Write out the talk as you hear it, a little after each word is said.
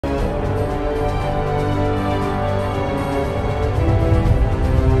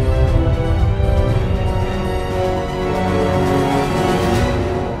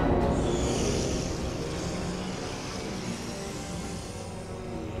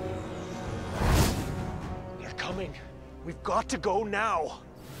going. We've got to go now.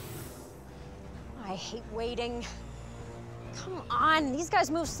 I hate waiting. Come on, these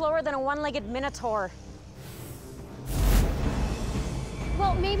guys move slower than a one-legged minotaur.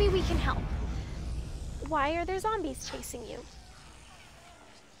 Well, maybe we can help. Why are there zombies chasing you?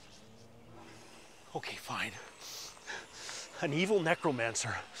 Okay, fine. An evil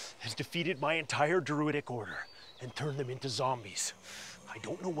necromancer has defeated my entire druidic order and turned them into zombies. I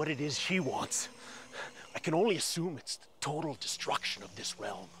don't know what it is she wants. I can only assume it's the total destruction of this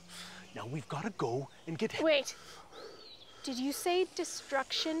realm. Now we've got to go and get... Wait. Did you say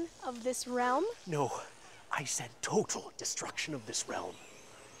destruction of this realm? No, I said total destruction of this realm.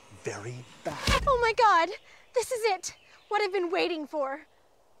 Very bad. Oh my God! This is it! What I've been waiting for.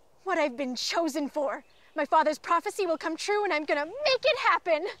 What I've been chosen for. My father's prophecy will come true and I'm gonna make it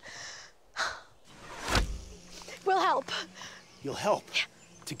happen! We'll help. You'll help?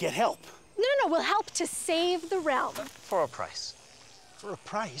 To get help? No, we'll help to save the realm. For a price. For a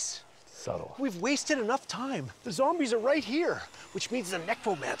price? Subtle. We've wasted enough time. The zombies are right here, which means the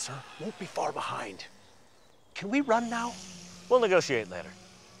necromancer won't be far behind. Can we run now? We'll negotiate later.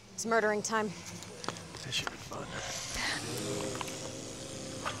 It's murdering time. This should be fun.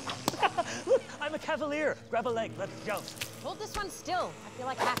 Look, I'm a cavalier. Grab a leg, let's jump. Hold this one still. I feel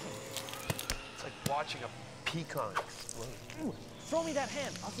like hacking. It's like watching a peacock explode. Ooh, throw me that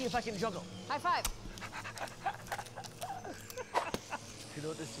hand. I'll see if I can juggle. High five. You know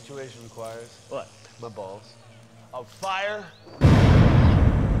what this situation requires? What? My balls. Of fire.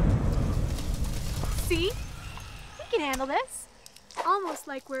 See? We can handle this. Almost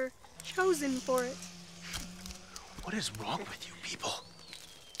like we're chosen for it. What is wrong with you people?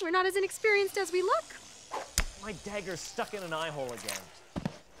 We're not as inexperienced as we look. My dagger's stuck in an eye hole again.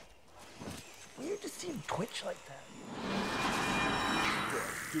 Weird to see him twitch like that.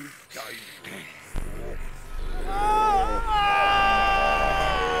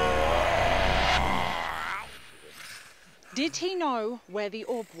 Did he know where the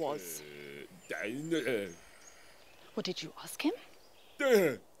orb was? What did you ask him?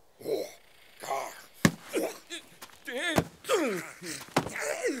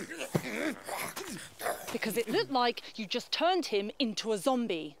 Because it looked like you just turned him into a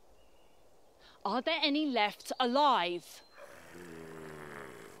zombie. Are there any left alive?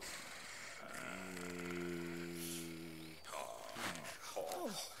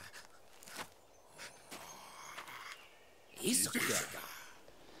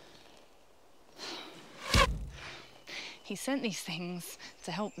 He sent these things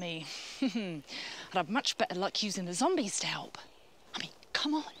to help me. I'd have much better luck using the zombies to help. I mean,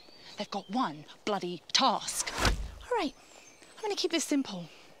 come on. They've got one bloody task. All right, I'm gonna keep this simple.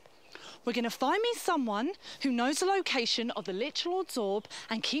 We're gonna find me someone who knows the location of the Lich Lord's orb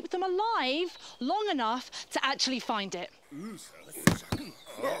and keep them alive long enough to actually find it.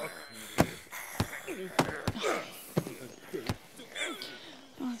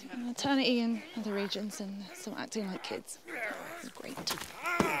 Oh, maternity in other regions and still acting like kids. Great.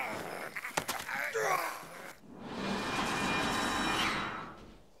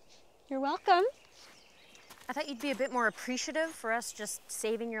 You're welcome. I thought you'd be a bit more appreciative for us just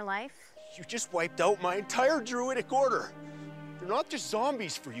saving your life. You just wiped out my entire druidic order. They're not just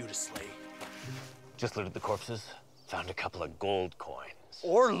zombies for you to slay. Just looted the corpses, found a couple of gold coins.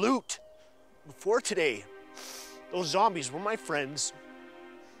 Or loot. Before today, those zombies were my friends.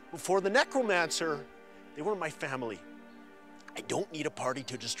 Before the necromancer, they were my family. I don't need a party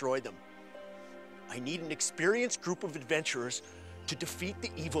to destroy them. I need an experienced group of adventurers to defeat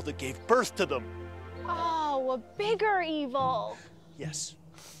the evil that gave birth to them. Oh, a bigger evil. Yes,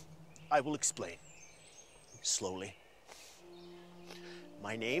 I will explain. Slowly.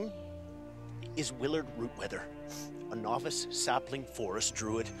 My name is Willard Rootweather, a novice sapling forest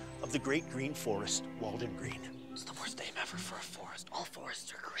druid of the Great Green Forest, Walden Green. It's the worst name ever for a forest. All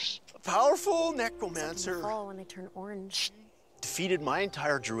forests are green. A powerful necromancer Fall when they turn orange. defeated my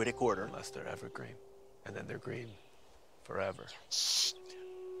entire druidic order. Unless they're evergreen. And then they're green. Forever.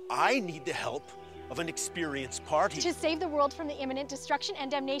 I need the help of an experienced party. To save the world from the imminent destruction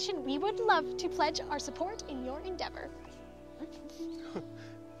and damnation, we would love to pledge our support in your endeavor.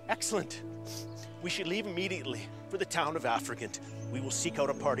 Excellent. We should leave immediately for the town of Africant. We will seek out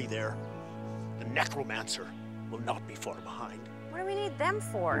a party there. The necromancer will not be far behind. What do we need them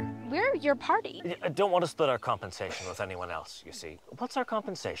for? We're your party. I don't want to split our compensation with anyone else, you see. What's our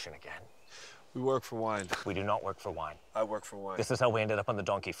compensation again? We work for wine. We do not work for wine. I work for wine. This is how we ended up on the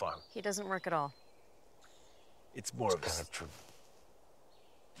donkey farm. He doesn't work at all. It's more of Kind of true.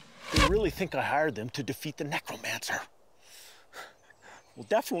 They really think I hired them to defeat the necromancer. We'll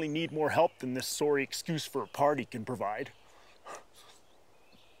definitely need more help than this sorry excuse for a party can provide.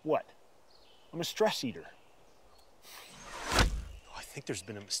 What? I'm a stress eater. Oh, I think there's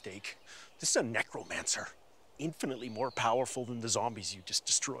been a mistake. This is a necromancer. Infinitely more powerful than the zombies you just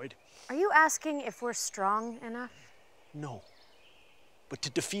destroyed. Are you asking if we're strong enough? No. But to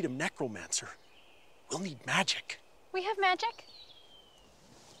defeat a necromancer, we'll need magic. We have magic?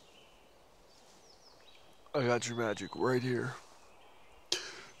 I got your magic right here.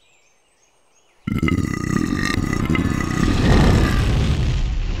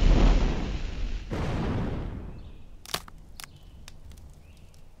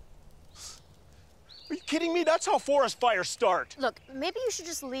 Are you kidding me? That's how forest fires start. Look, maybe you should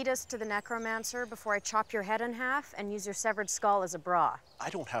just lead us to the necromancer before I chop your head in half and use your severed skull as a bra. I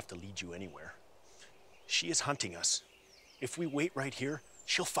don't have to lead you anywhere. She is hunting us. If we wait right here,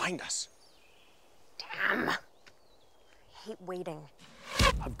 she'll find us. Damn. I hate waiting.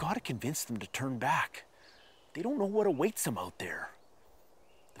 I've got to convince them to turn back. They don't know what awaits them out there.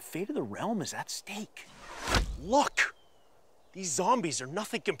 The fate of the realm is at stake. Look! These zombies are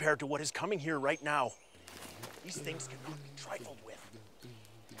nothing compared to what is coming here right now. These things cannot be trifled with.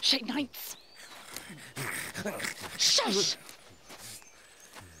 Shake Knights! Shush!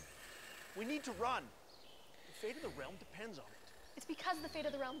 We need to run. The fate of the realm depends on it. It's because the fate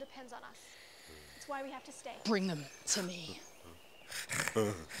of the realm depends on us. It's why we have to stay. Bring them to me.